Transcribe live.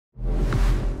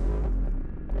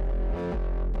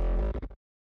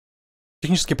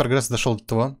Технический прогресс дошел до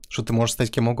того, что ты можешь стать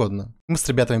кем угодно. Мы с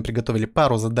ребятами приготовили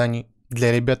пару заданий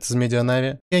для ребят из медиа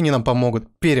NAVI, и они нам помогут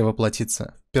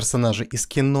перевоплотиться в персонажей из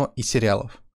кино и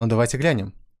сериалов. Ну давайте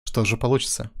глянем, что же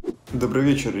получится. Добрый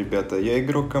вечер, ребята. Я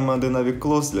игрок команды NAVI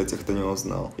clawz, для тех, кто не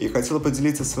узнал. И хотел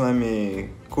поделиться с вами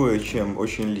кое-чем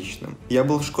очень личным. Я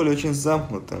был в школе очень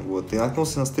замкнутым, и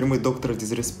наткнулся на стримы доктора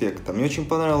Дизреспекта. Мне очень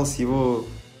понравилось его...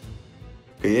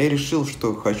 И я решил,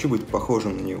 что хочу быть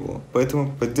похожим на него.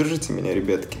 Поэтому поддержите меня,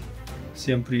 ребятки.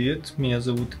 Всем привет, меня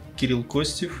зовут Кирилл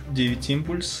Костив, 9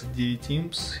 импульс, 9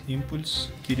 импульс,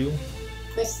 Кирилл.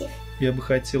 Kostiv. Я бы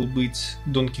хотел быть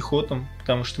Дон Кихотом,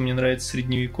 потому что мне нравится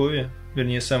средневековье.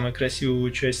 Вернее, самая красивая его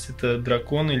часть — это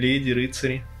драконы, леди,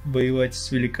 рыцари. Воевать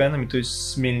с великанами, то есть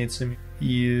с мельницами.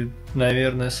 И,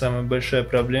 наверное, самая большая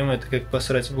проблема — это как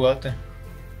посрать в латы.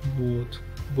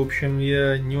 В общем,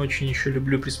 я не очень еще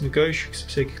люблю пресмыкающихся,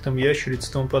 всяких там ящериц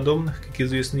и тому подобных. Как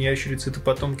известно, ящерицы — это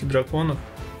потомки драконов.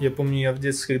 Я помню, я в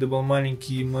детстве, когда был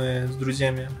маленький, мы с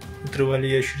друзьями отрывали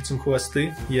ящерицам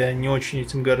хвосты. Я не очень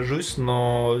этим горжусь,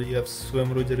 но я в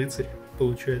своем роде рыцарь,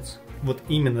 получается. Вот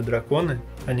именно драконы,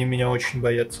 они меня очень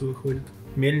боятся, выходят.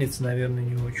 Мельницы, наверное,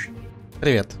 не очень.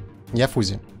 Привет, я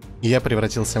Фузи, и я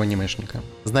превратился в анимешника.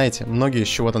 Знаете, многие с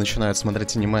чего-то начинают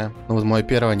смотреть аниме, но вот мое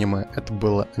первое аниме — это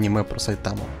было аниме про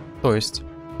Сайтаму, то есть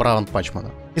про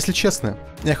Ванпанчмена. Если честно,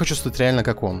 я хочу стать реально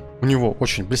как он. У него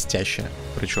очень блестящая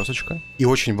причесочка и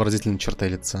очень выразительные черты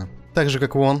лица. Так же,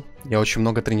 как он, я очень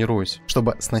много тренируюсь,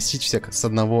 чтобы сносить всех с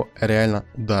одного реально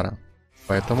удара.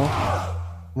 Поэтому...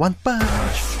 One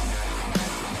Punch!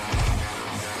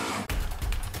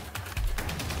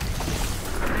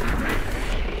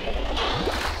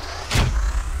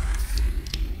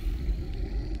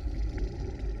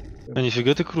 А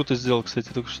нифига ты круто сделал, кстати,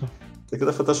 только что. Так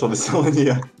это фотошоп сделал, не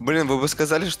я. Блин, вы бы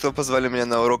сказали, что позвали меня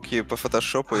на уроки по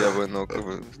фотошопу, я бы, ну, как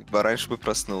бы, раньше бы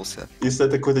проснулся. Если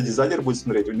это какой-то дизайнер будет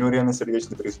смотреть, у него реально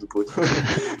сердечный приступ будет.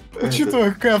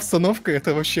 Учитывая, какая обстановка,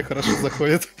 это вообще хорошо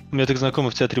заходит. У меня так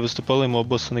знакомый в театре выступал, ему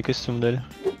обоссанный костюм дали.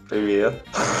 Привет.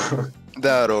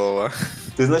 Здорово.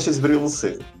 Ты, значит, сбрил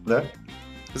усы, да?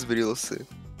 Сбрил усы.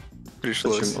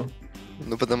 Пришлось. Почему?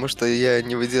 Ну, потому что я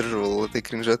не выдерживал этой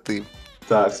кринжоты.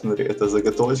 Так, смотри, это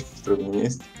заготовочка, которая у меня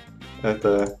есть.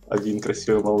 Это один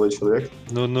красивый молодой человек.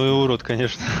 Ну и урод,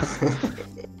 конечно.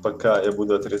 Пока я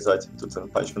буду отрезать тут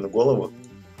Ванпанчмену голову,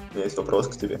 у меня есть вопрос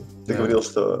к тебе. Ты говорил,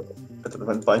 что этот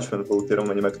Ванпанчмен был первым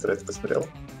аниме, которое ты посмотрел?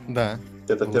 Да.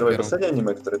 Это первое и последнее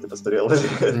аниме, которое ты посмотрел?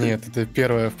 Нет, это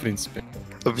первое в принципе.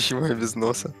 А почему я без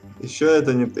носа? Еще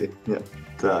это не ты. Нет.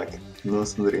 Так, ну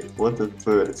смотри, вот это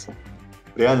твое лицо.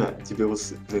 Реально, тебе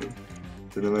усы, блин.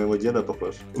 Ты на моего деда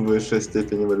похож. Высшая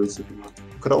степень эволюции.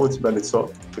 Украл у тебя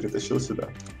лицо, перетащил сюда.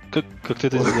 Как ты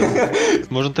это сделал?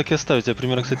 Можно так и оставить, я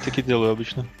примерно, кстати, так и делаю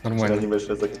обычно. Я Нормально.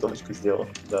 небольшую заготовочку сделал.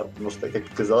 Да, потому что, как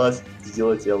оказалось,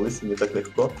 сделать я лысый не так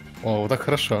легко. О, вот так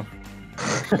хорошо.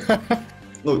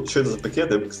 Ну, что это за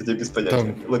пакеты, кстати, без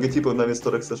понятия. Логотипов на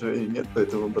Store, к сожалению, нет,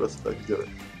 поэтому просто так делать.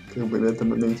 Как бы на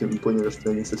этом моменте мы поняли, что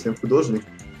я не совсем художник.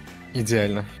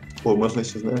 Идеально. О, можно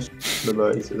еще, знаешь,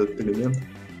 добавить этот элемент.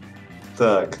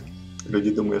 Так,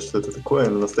 люди думают, что это такое,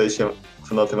 но настоящие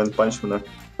фанаты Ванпанчмена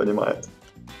понимают.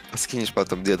 Скинешь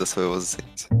потом деда своего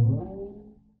заценить.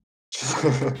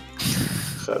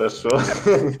 Хорошо.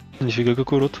 Нифига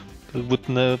какой урод. Как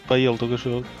будто поел только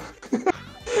что.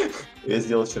 Я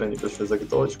сделал вчера небольшую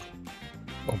заготовочку.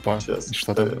 Опа, Сейчас.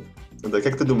 что там? Да,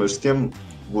 как ты думаешь, с кем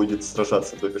будет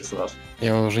сражаться твой персонаж?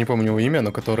 Я уже не помню его имя,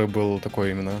 но который был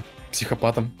такой именно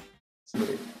психопатом.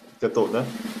 Смотри, готов, да?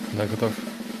 Да, готов.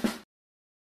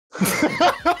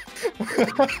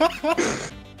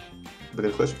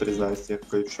 Блин, хочешь признать, я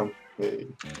кое в чем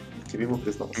Кириллу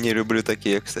признался? Не люблю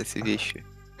такие, кстати, вещи.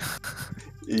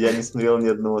 И я не смотрел ни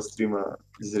одного стрима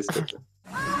Дизреспекта.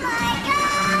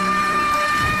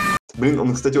 Блин,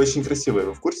 он, кстати, очень красивый,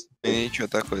 вы в курсе? И ничего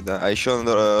такой, да. А еще он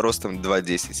ростом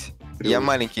 2.10. Я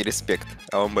маленький респект,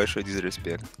 а он большой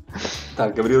дизреспект.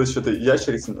 Так, говорил еще, ты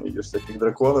ящериц ненавидишь, всяких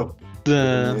драконов. У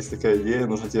Да. меня есть такая идея,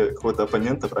 нужно тебе какого-то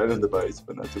оппонента правильно добавить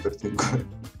типа, на эту картинку.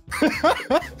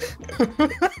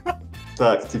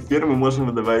 Так, теперь мы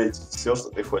можем добавить все, что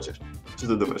ты хочешь. Что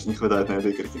ты думаешь, не хватает на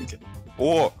этой картинке?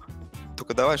 О!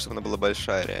 Только давай, чтобы она была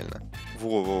большая, реально.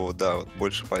 Во-во-во, да, вот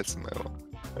больше пальца моего.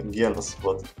 Генос,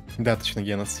 вот. Да, точно,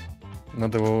 Генос.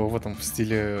 Надо его в этом, в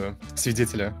стиле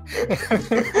свидетеля.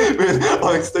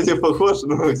 Он, кстати, похож,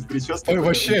 но с прической. Ой,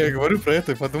 вообще, я говорю про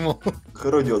это и подумал.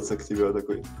 Хородется к тебе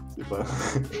такой, типа...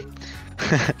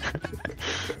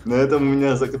 На этом у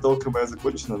меня заготовка моя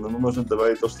закончена, но мы можем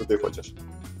добавить то, что ты хочешь.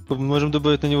 Мы можем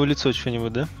добавить на него лицо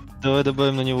что-нибудь, да? Давай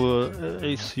добавим на него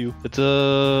ACU.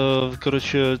 Это,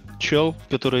 короче, чел,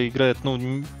 который играет,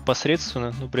 ну,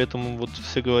 посредственно, но при этом вот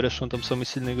все говорят, что он там самый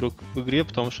сильный игрок в игре,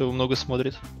 потому что его много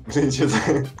смотрит. Блин,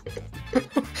 что-то...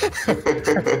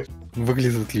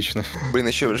 Выглядит отлично. Блин,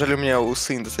 еще жаль, у меня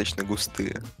усы недостаточно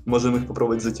густые. Можем их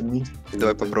попробовать затемнить?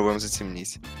 Давай попробуем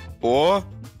затемнить. О!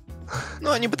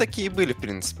 Ну, они бы такие были, в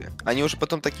принципе. Они уже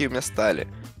потом такие у меня стали.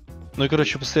 Ну и,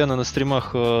 короче, постоянно на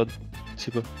стримах,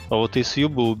 типа, а вот ACU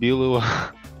бы убил его,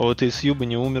 а вот ACU бы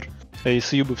не умер, а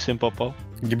ACU бы всем попал.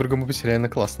 Гибергомобить реально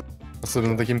классно.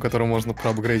 Особенно таким, которым можно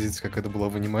проапгрейдить, как это было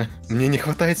в аниме. Мне не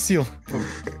хватает сил.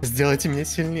 Сделайте меня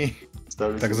сильней.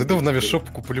 Так, зайду в NAVI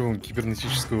Shop, куплю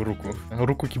кибернетическую руку.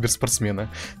 Руку киберспортсмена.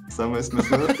 Самое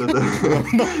смешное, это...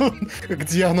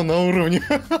 Где она на уровне?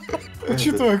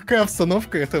 Учитывая, какая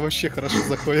обстановка, это вообще хорошо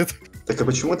заходит. Так, а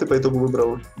почему ты по итогу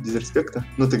выбрал Дизреспекта?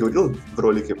 Ну, ты говорил в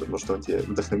ролике, потому что он тебя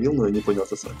вдохновил, но я не понял,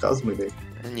 это сарказм или...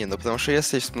 Не, ну потому что я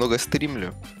сейчас много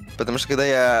стримлю. Потому что когда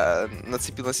я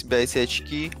нацепил на себя эти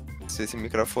очки с этим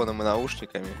микрофоном и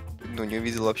наушниками, ну, не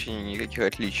увидел вообще никаких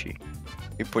отличий.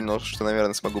 И понял, что,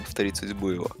 наверное, смогу повторить судьбу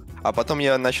его. А потом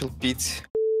я начал пить...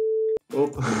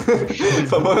 Оп.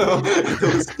 По-моему,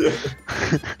 это успех.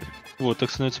 Вот, так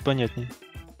становится понятнее.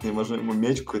 Не, можно ему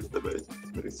меч какой-то добавить.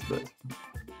 Смотри сюда.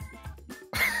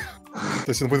 То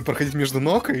есть он будет проходить между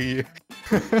ног и...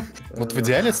 Вот в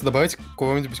идеале это добавить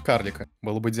какого-нибудь карлика.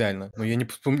 Было бы идеально. Но я не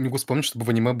могу вспомнить, чтобы в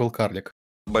аниме был карлик.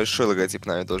 Большой логотип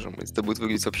NAVI должен быть. Это будет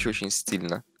выглядеть вообще очень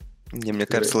стильно. Не, мне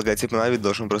кажется, логотип NAVI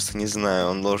должен просто, не знаю,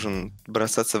 он должен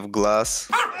бросаться в глаз.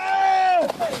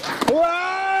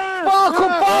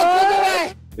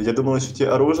 Я думал еще тебе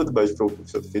оружие добавить в руку,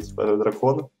 все-таки типа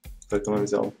дракон, поэтому я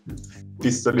взял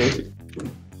пистолетик.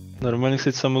 Нормально,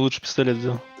 кстати, самый лучший пистолет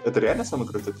взял. Это реально самый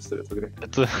крутой пистолет в игре?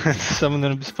 Это самый,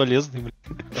 наверное, бесполезный, блин.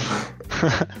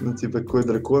 Ну типа, какой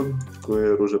дракон,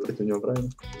 какое оружие против него, правильно?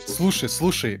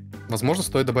 Слушай, возможно,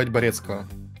 стоит добавить Борецкого.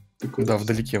 Да,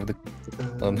 вдалеке.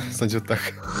 Ладно, сойдет так.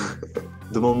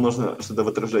 Думал, можно что-то в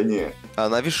отражении. А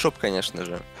NAVI Shop, конечно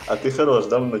же. А ты хорош,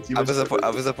 да, в нативе?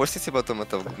 А вы запостите потом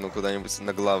это, ну, куда-нибудь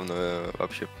на главную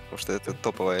вообще? Потому что это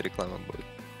топовая реклама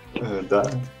будет. Да.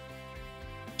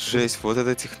 Жесть, вот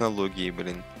это технологии,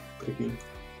 блин. Прикинь.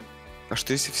 А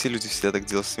что если все люди всегда так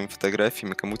делают с своими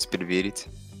фотографиями, кому теперь верить?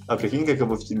 А прикинь, как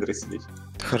его в Тиндере сидеть.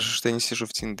 Хорошо, что я не сижу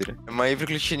в Тиндере. Мои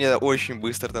приключения очень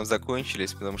быстро там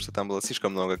закончились, потому что там было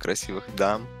слишком много красивых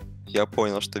дам. Я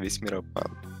понял, что весь мир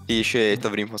обман. И еще я это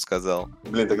в Риму сказал.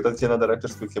 Блин, тогда тебе надо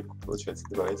рэперскую кепку, получается,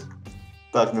 добавить.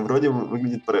 Так, ну вроде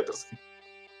выглядит по-рэперски.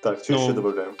 Так, что еще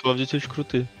добавляем? Клавдите очень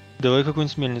крутые. Давай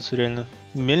какую-нибудь мельницу, реально.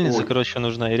 Мельница, Ой. короче,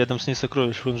 нужна, и рядом с ней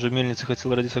сокровищ. Он же в мельнице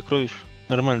хотел ради сокровищ.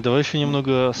 Нормально, давай еще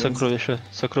немного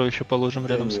сокровища положим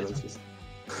рядом с этим.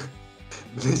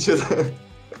 Блин, что-то...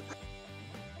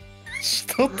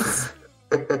 Что ты?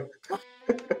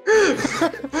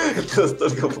 Это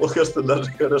настолько плохо, что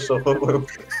даже хорошо, по-моему.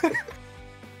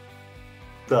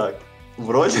 Так,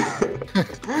 вроде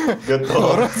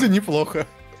готово. Вроде неплохо.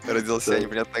 Родился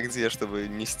непонятно где, чтобы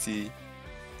нести.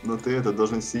 Но ты это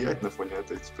должен сиять на фоне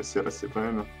этой типа серости,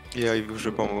 правильно? Я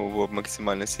уже, по-моему,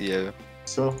 максимально сияю.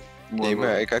 Все.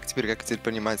 И как теперь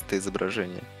понимать это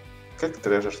изображение? Как ты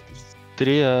режешь?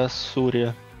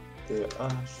 Триасурия.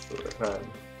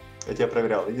 Правильно. Я тебя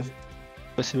проверял, видишь?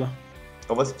 Спасибо.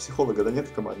 А у вас психолога, да, нет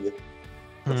в команде?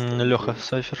 Леха,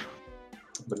 cYpheR.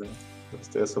 Блин,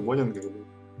 просто я свободен, как бы.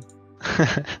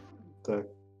 Так,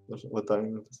 вот так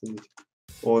надо посадить.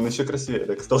 О, он еще красивее,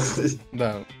 так стал, кстати.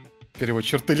 Да, перевод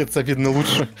черты лица видно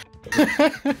лучше.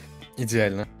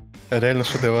 Идеально. Реально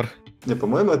шедевр. Не,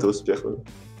 по-моему, это успех.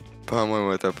 По-моему,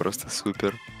 это просто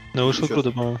супер. Ну вышло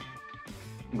круто, по-моему.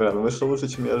 Бля, ну вышло лучше,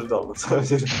 чем я ожидал, на самом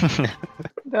деле.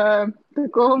 Да,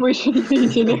 такого мы еще не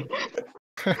видели.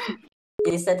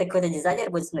 Если это какой-то дизайнер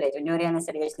будет смотреть, у него реально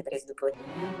сердечко трясет будет.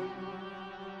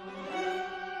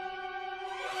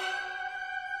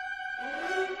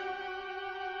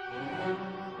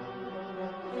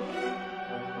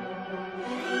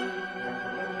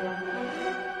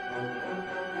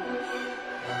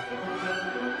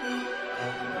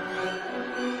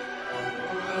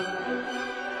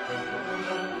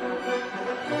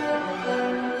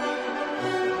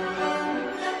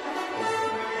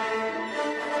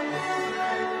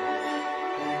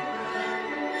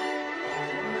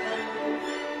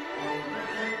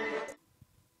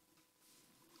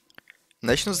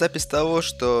 Начну запись с того,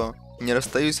 что Не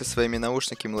расстаюсь со своими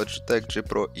наушниками Logitech G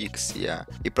Pro X я.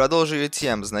 И продолжу ее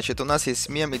тем. Значит, у нас есть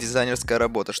мем и дизайнерская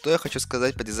работа. Что я хочу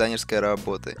сказать по дизайнерской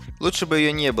работе? Лучше бы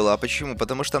ее не было. А почему?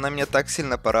 Потому что она меня так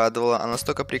сильно порадовала. Она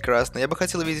настолько прекрасна. Я бы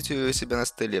хотел видеть ее у себя на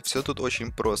столе. Все тут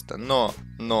очень просто. Но,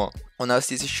 у нас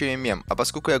есть еще и мем. А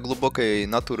поскольку я глубокой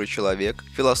натуры человек,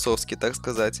 философский, так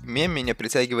сказать, мем меня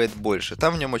притягивает больше.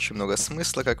 Там в нем очень много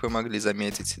смысла, как вы могли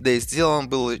заметить. Да и сделан он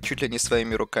был чуть ли не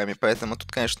своими руками. Поэтому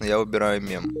тут, конечно, я убираю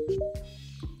мем.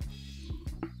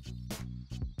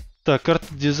 Так,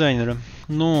 арт-дизайнера.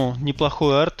 Ну,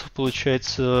 неплохой арт.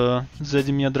 Получается, сзади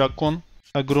меня дракон.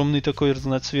 Огромный такой,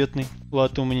 разноцветный.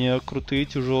 Латы у меня крутые,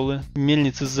 тяжелые.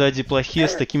 Мельницы сзади плохие,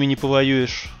 с такими не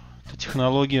повоюешь. Это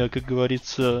технология, как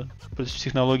говорится, против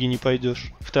технологий не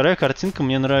пойдешь. Вторая картинка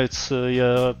мне нравится.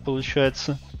 Я,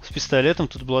 получается, с пистолетом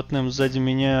тут блатным. Сзади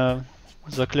меня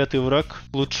заклятый враг.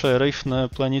 Лучшая рейф на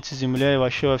планете Земля и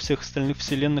вообще во всех остальных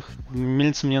вселенных.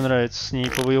 Мельница мне нравится. С ней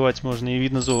повоевать можно. И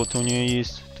видно, золото у нее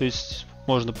есть. То есть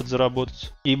можно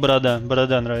подзаработать. И борода.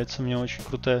 Борода нравится мне, очень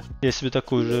крутая. Я себе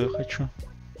такую же хочу.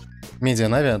 Медиа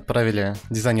NAVI отправили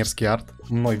дизайнерский арт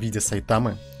мной в виде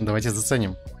сайтамы. Давайте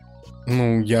заценим.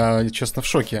 Ну, я, честно, в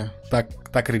шоке.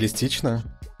 Так реалистично.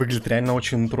 Выглядит реально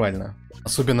очень натурально.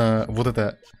 Особенно вот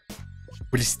это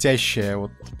блестящая,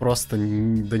 вот просто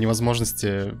до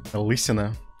невозможности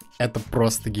лысина. Это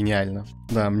просто гениально.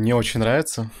 Да, мне очень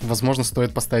нравится. Возможно,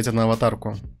 стоит поставить одну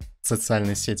аватарку в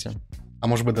социальной сети. А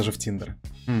может быть, даже в Тиндер.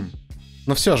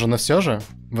 Но все же,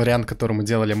 вариант, который мы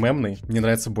делали мемный, мне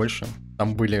нравится больше.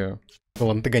 Там был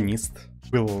антагонист,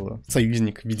 был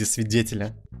союзник в виде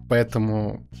свидетеля.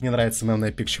 Поэтому мне нравится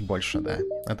мемная пикча больше, да.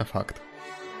 Это факт.